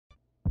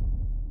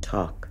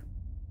Talk.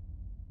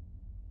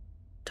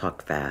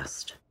 Talk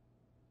fast.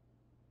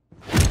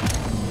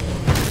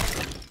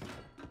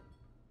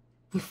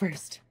 You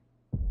first.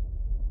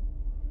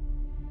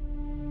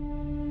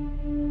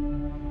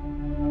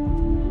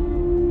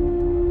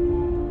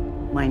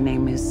 My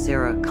name is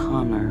Sarah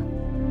Connor.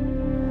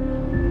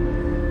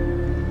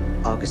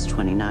 August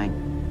 29,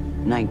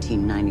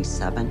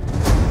 1997.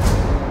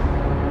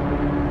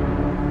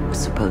 It was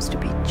supposed to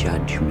be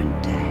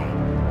Judgment Day.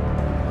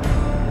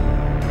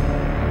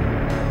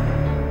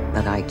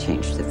 But I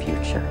changed the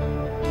future.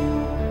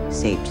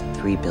 Saved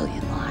 3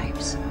 billion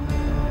lives.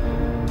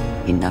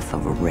 Enough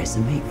of a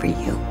resume for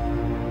you?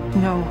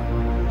 No.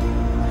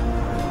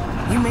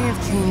 You may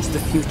have changed the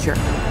future,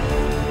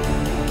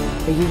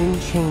 but you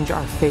didn't change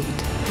our fate.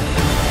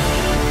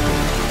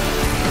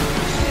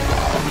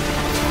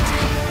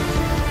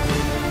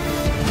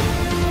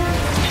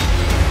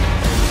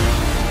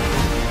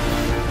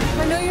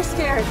 I know you're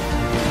scared,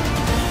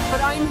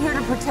 but I'm here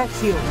to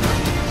protect you.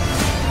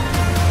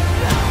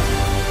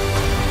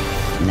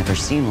 Never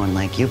seen one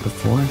like you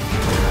before.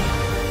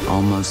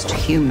 Almost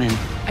human.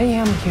 I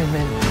am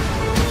human,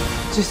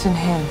 just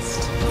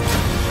enhanced.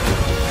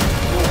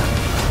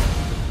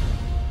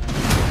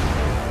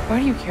 Why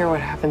do you care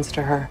what happens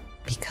to her?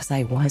 Because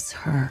I was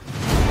her.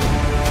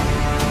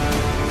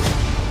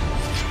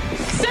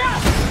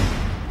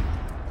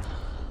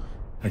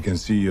 I can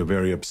see you're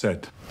very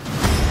upset.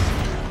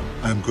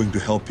 I'm going to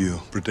help you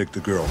protect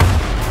the girl.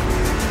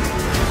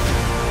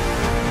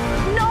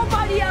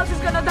 Nobody else is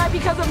gonna die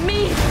because of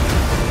me!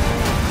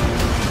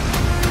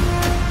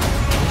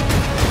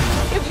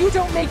 If you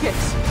don't make it,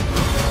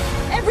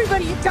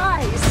 everybody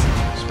dies!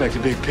 Expect a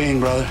big pain,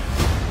 brother.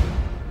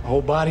 The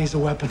whole body's a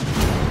weapon.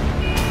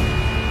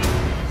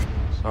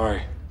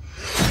 Sorry.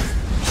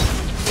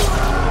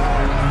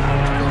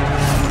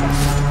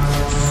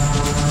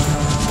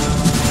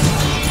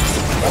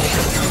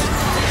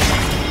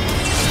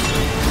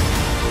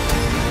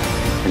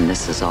 When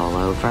this is all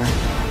over,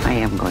 I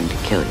am going to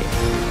kill you.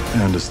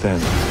 I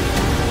understand.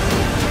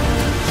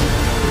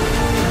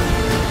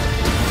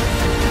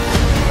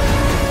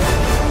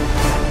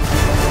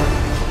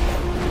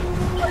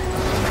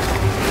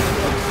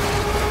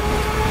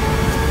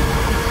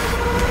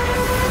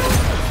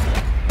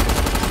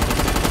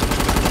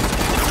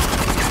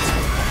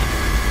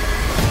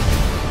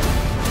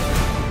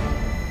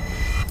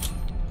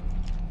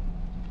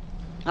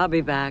 I'll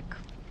be back.